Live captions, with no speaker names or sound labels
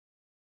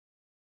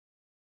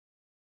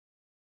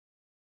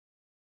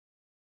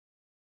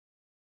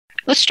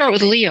Let's start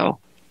with Leo.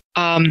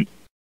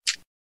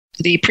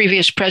 The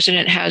previous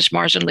president has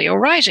Mars and Leo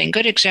rising.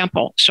 Good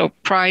example. So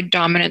pride,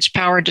 dominance,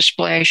 power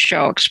display,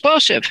 show.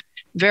 Explosive,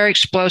 very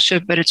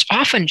explosive, but it's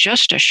often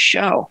just a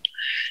show.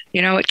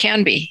 It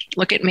can be.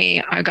 Look at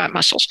me, I got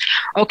muscles.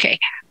 Okay.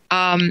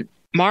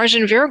 Mars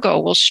in Virgo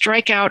will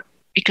strike out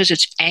because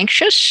it's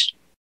anxious,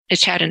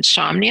 it's had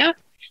insomnia,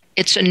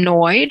 it's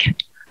annoyed,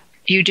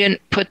 you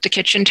didn't put the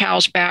kitchen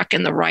towels back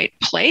in the right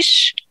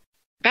place,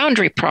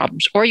 boundary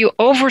problems, or you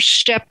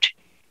overstepped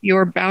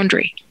your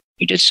boundary.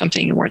 You did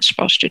something you weren't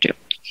supposed to do.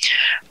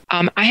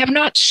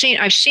 I've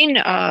seen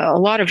a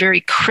lot of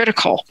very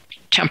critical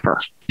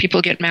temper.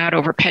 People get mad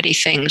over petty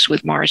things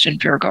with Mars in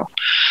Virgo.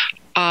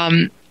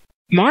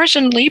 Mars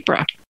in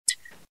Libra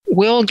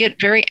will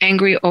get very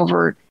angry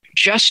over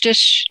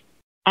justice,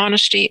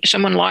 honesty,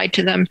 someone lied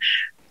to them,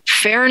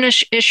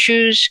 fairness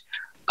issues,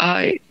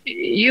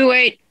 you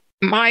ate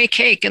my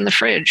cake in the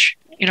fridge,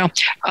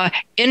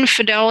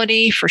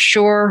 infidelity for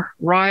sure,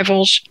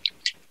 rivals,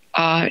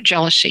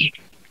 jealousy.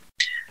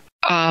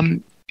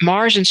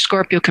 Mars in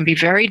Scorpio can be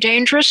very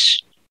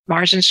dangerous.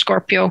 Mars in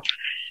Scorpio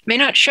may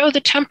not show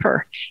the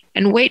temper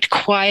and wait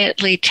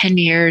quietly 10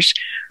 years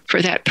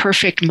for that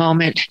perfect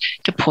moment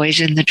to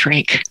poison the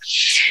drink.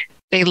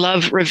 They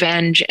love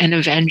revenge and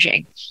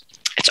avenging.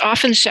 It's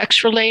often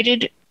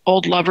sex-related,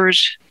 old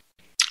lovers,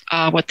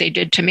 what they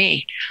did to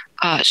me.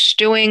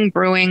 Stewing,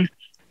 brewing,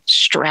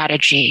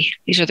 strategy.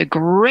 These are the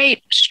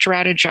great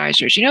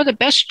strategizers. The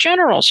best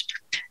generals,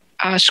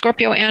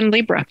 Scorpio and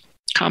Libra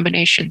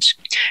combinations.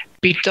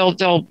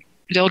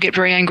 They'll get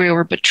very angry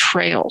over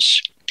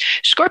betrayals.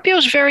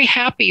 Scorpio's very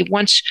happy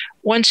once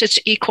it's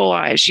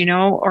equalized,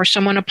 or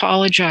someone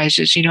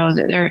apologizes.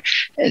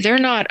 They're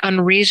not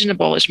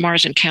unreasonable as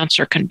Mars in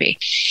Cancer can be.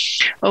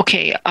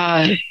 Okay,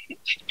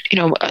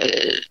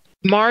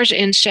 Mars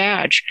in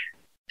Sag,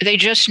 they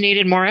just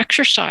needed more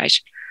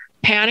exercise.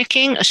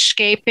 Panicking,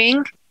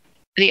 escaping,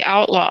 the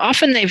outlaw.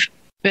 Often they've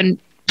been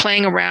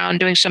playing around,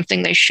 doing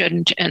something they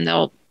shouldn't, and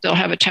they'll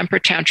have a temper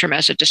tantrum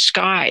as a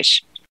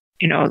disguise.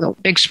 The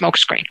big smoke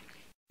screen,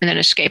 and then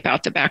escape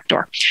out the back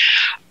door.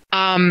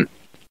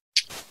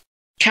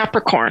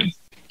 Capricorn,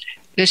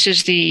 this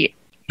is the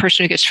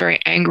person who gets very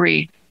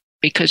angry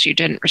because you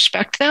didn't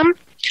respect them,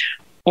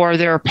 or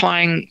they're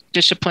applying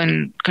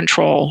discipline,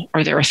 control,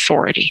 or their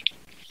authority.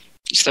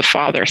 It's the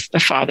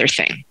father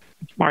thing.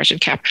 Mars and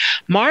Cap.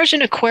 Mars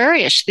and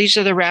Aquarius, these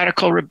are the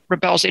radical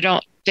rebels. They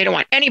don't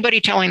want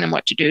anybody telling them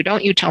what to do.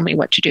 Don't you tell me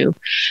what to do.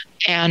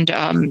 And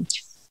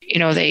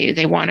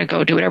they want to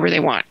go do whatever they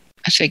want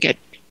as they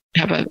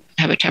have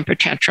a temper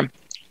tantrum.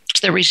 So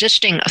they're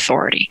resisting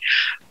authority.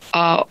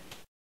 Or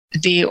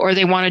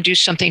they want to do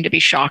something to be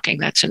shocking.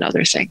 That's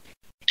another thing.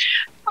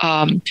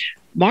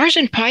 Mars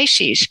and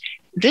Pisces.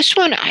 This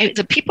one,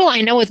 the people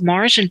I know with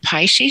Mars and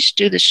Pisces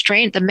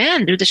the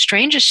men do the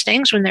strangest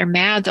things when they're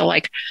mad. They're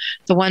like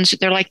the ones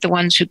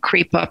who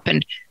creep up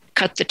and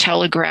cut the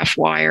telegraph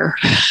wire.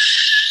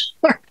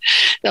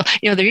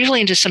 They're usually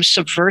into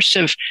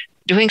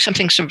doing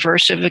something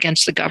subversive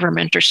against the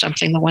government or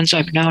something, the ones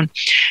I've known.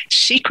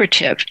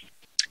 Secretive.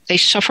 They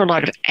suffer a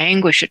lot of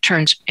anguish. It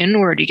turns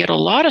inward. You get a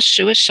lot of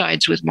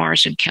suicides with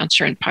Mars in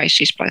Cancer and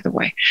Pisces, by the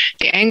way.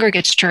 The anger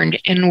gets turned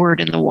inward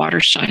in the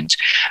water signs.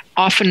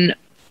 Often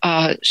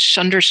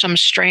under some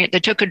strain, they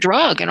took a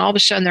drug and all of a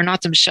sudden they're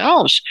not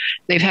themselves.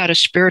 They've had a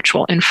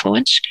spiritual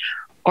influence,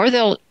 or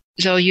they'll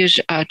use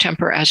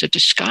temper as a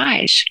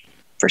disguise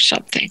for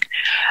something.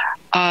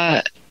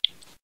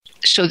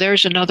 So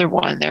there's another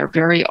one. They're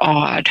very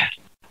odd,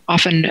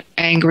 often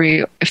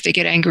angry. If they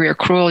get angry or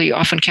cruel, you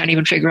often can't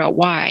even figure out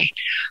why,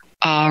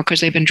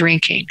 because they've been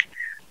drinking.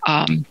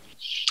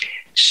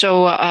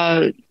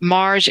 So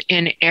Mars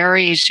in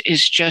Aries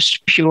is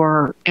just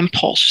pure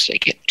impulse. They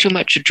get too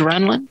much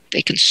adrenaline.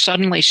 They can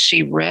suddenly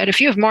see red. If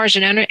you have Mars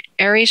in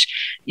Aries,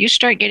 you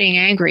start getting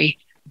angry,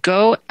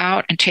 go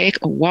out and take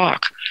a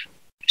walk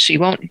so you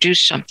won't do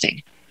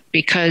something,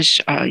 because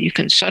you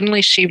can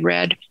suddenly see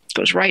red. It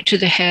goes right to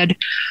the head.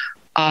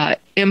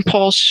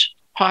 Impulse,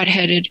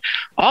 hot-headed,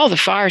 all the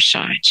fire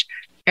signs.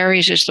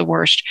 Aries is the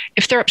worst.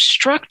 If they're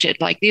obstructed,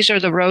 like these are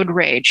the road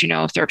rage,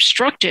 if they're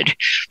obstructed,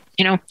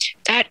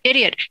 that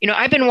idiot,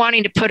 I've been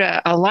wanting to put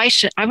a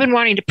license. I've been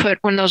wanting to put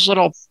one of those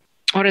little,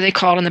 what are they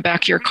called in the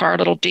back of your car, a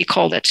little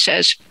decal that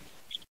says,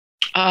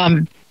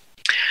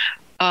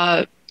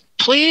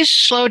 please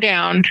slow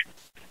down.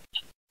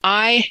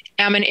 I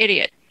am an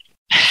idiot.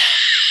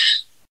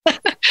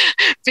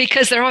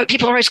 Because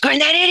people are always going,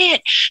 that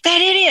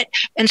idiot.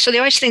 And so they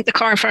always think the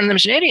car in front of them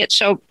is an idiot.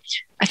 So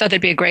I thought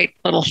that'd be a great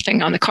little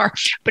thing on the car.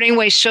 But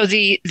anyway, so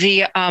the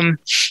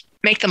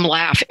make them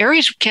laugh.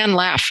 Aries can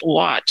laugh a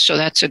lot, so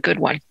that's a good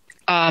one.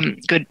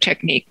 Good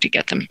technique to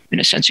get them in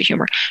a sense of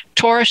humor.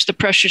 Taurus, the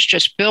pressure's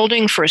just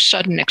building for a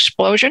sudden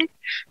explosion.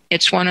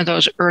 It's one of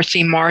those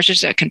earthy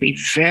Marses that can be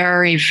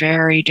very,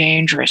 very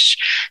dangerous.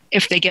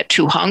 If they get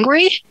too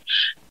hungry,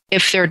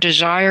 if their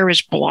desire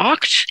is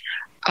blocked,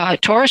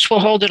 Taurus will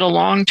hold it a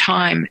long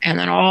time, and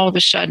then all of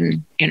a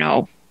sudden,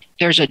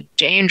 there's a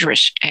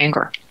dangerous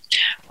anger,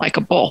 like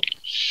a bull.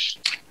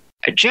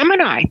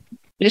 Gemini,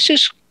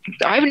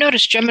 I've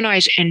noticed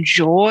Geminis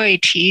enjoy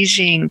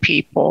teasing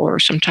people or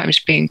sometimes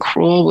being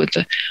cruel with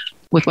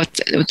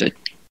the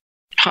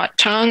hot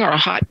tongue or a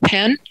hot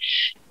pen.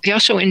 They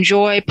also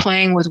enjoy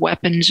playing with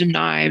weapons and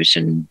knives,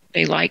 and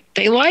they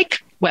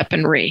like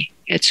weaponry.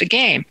 It's a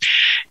game.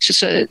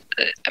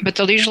 But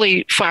they'll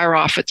usually fire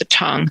off at the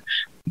tongue.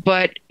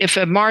 But if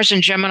a Mars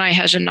in Gemini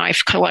has a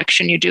knife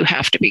collection, you do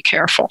have to be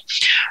careful.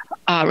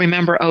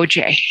 Remember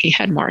OJ, he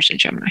had Mars in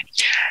Gemini.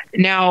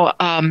 Now,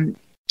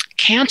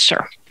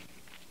 Cancer.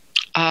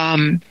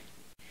 In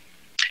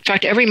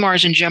fact, every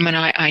Mars in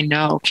Gemini I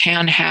know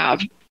can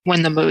have,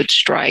 when the mood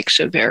strikes,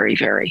 a very,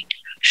 very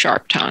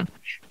sharp tongue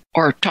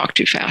or talk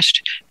too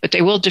fast, but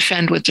they will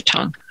defend with the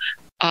tongue.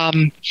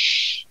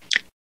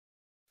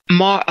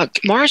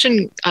 Mars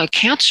in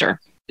Cancer,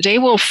 they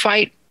will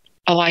fight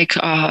like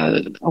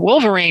a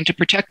wolverine to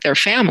protect their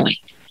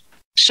family.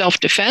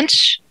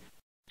 Self-defense,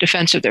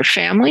 defense of their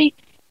family,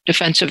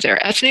 defense of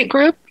their ethnic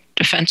group,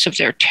 defense of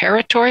their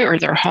territory or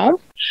their home,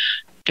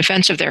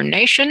 defense of their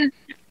nation.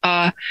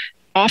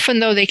 Often,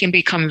 though, they can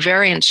become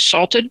very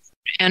insulted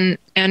and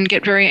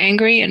get very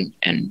angry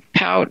and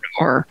pout,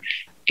 or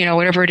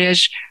whatever it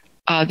is.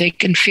 They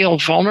can feel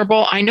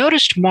vulnerable. I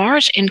noticed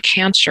Mars in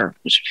Cancer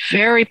was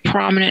very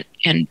prominent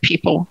in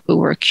people who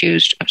were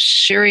accused of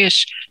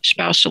serious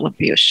spousal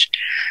abuse,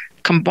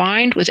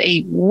 combined with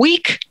a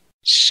weak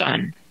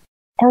Sun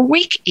or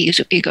weak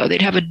ego.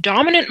 They'd have a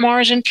dominant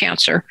Mars in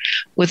Cancer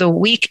with a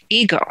weak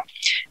ego.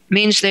 It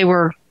means they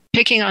were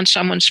picking on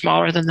someone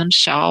smaller than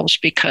themselves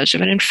because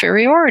of an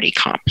inferiority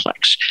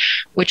complex,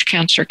 which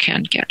Cancer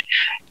can get.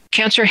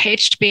 Cancer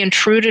hates to be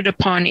intruded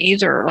upon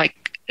either, like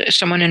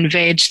someone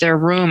invades their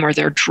room or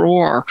their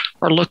drawer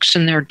or looks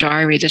in their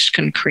diary. This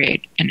can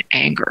create an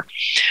anger.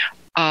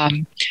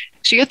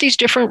 So you get these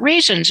different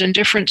reasons and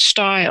different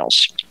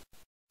styles.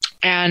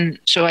 And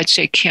so I'd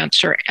say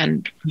Cancer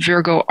and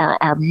Virgo are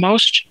our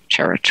most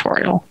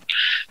territorial.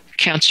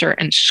 Cancer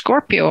and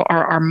Scorpio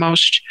are our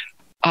most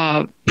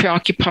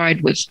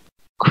preoccupied with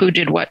who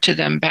did what to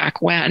them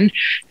back when.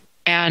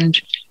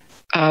 And,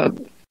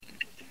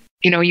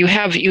 you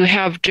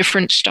have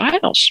different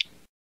styles.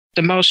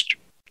 The most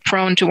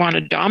prone to want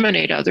to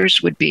dominate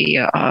others would be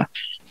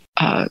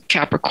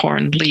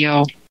Capricorn,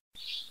 Leo.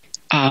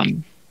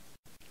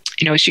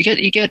 So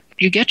you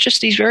get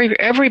just these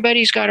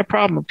everybody's got a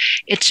problem.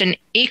 It's an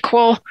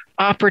equal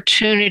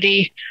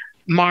opportunity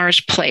Mars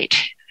plate.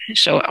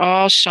 So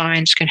all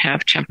signs can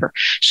have temper.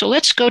 So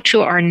let's go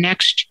to our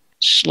next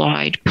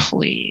slide,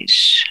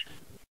 please.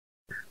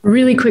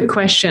 Really quick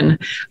question.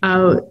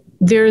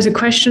 There's a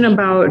question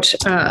about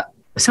I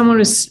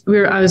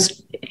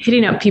was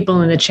hitting up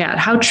people in the chat.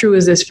 How true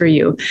is this for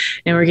you?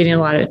 And we're getting a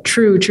lot of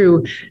true.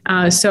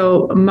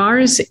 So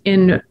Mars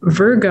in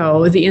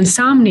Virgo, the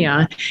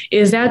insomnia,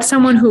 is that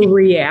someone who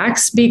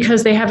reacts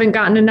because they haven't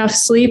gotten enough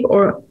sleep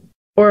or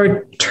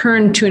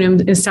turn to an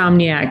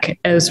insomniac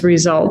as a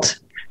result?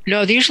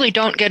 No, they usually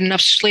don't get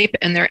enough sleep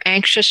and they're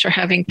anxious or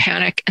having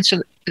panic. And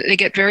so they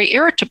get very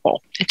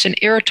irritable. It's an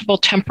irritable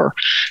temper.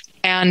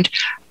 And,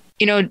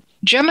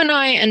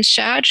 Gemini and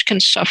Sag can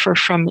suffer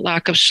from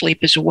lack of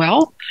sleep as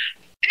well.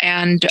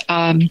 But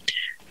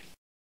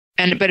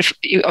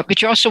you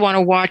also want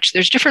to watch,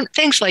 there's different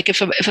things, like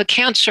if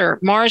a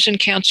Mars in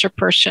Cancer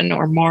person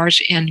or Mars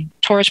in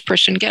Taurus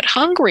person get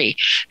hungry,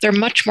 they're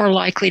much more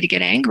likely to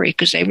get angry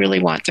because they really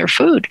want their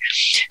food.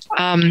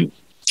 So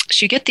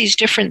you get these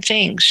different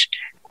things.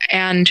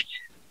 And,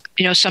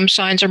 some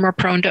signs are more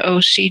prone to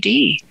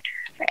OCD.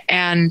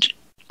 And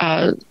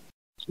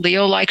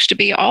Leo likes to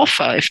be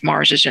alpha if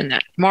Mars is in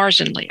that.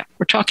 Mars and Leo.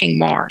 We're talking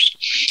Mars,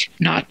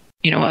 not,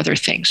 other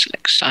things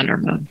like Sun or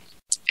Moon.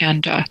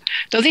 And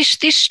though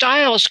these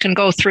styles can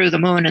go through the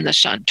Moon and the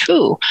Sun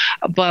too,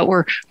 but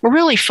we're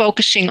really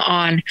focusing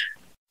on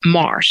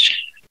Mars,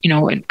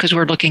 because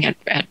we're looking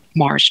at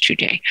Mars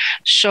today.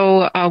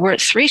 So we're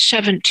at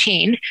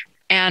 317.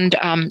 And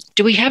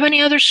do we have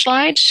any other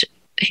slides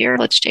here?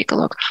 Let's take a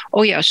look.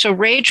 Oh, yeah. So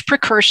rage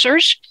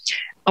precursors.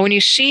 When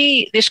you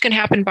see, this can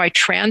happen by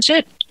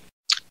transit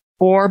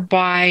or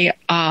by,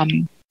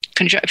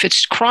 if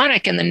it's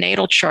chronic in the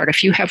natal chart,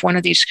 if you have one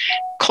of these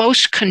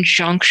close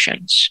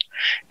conjunctions,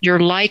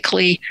 you're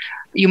likely,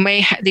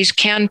 these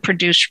can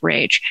produce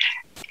rage.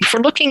 If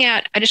we're looking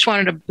at, I just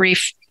wanted a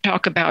brief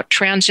talk about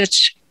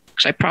transits,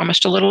 because I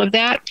promised a little of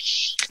that.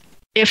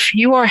 If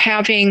you are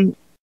having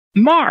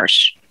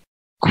Mars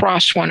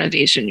cross one of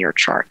these in your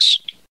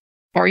charts,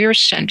 or your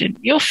ascendant,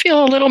 you'll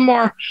feel a little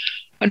more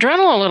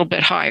adrenaline, a little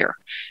bit higher.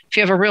 If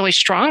you have a really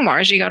strong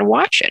Mars, you got to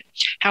watch it.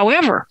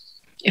 However,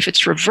 if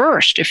it's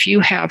reversed, if you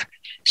have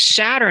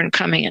Saturn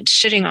coming and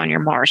sitting on your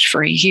Mars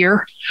for a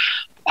year,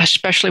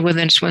 especially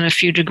within a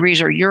few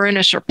degrees, or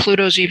Uranus or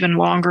Pluto's even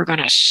longer going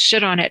to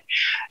sit on it,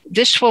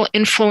 this will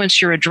influence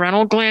your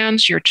adrenal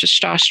glands, your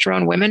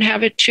testosterone. Women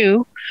have it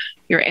too.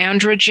 Your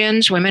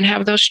androgens, women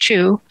have those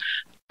too.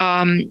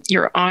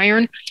 Your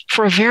iron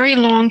for a very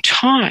long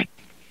time.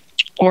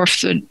 Or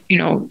if the,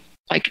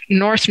 like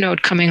North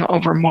Node coming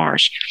over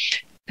Mars.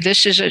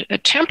 this is a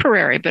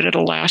temporary, but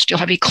it'll last. You'll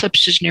have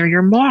eclipses near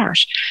your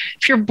Mars.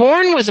 If you're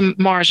born with a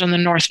Mars on the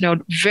North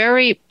Node,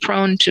 very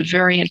prone to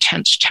very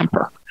intense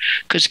temper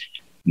because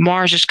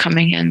Mars is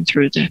coming in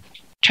through the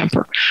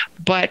temper.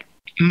 But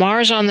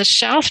Mars on the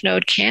South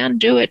Node can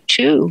do it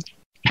too.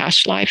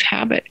 Past life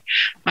habit.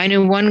 I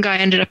knew one guy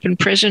ended up in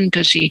prison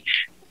because he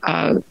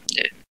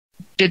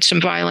did some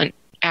violent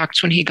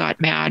acts when he got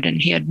mad,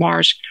 and he had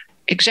Mars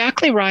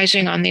exactly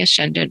rising on the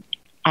ascendant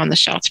on the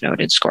South Node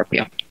in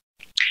Scorpio.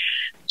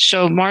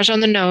 So Mars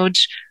on the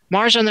nodes,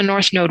 Mars on the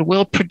North Node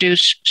will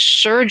produce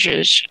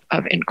surges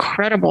of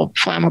incredible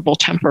flammable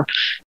temper.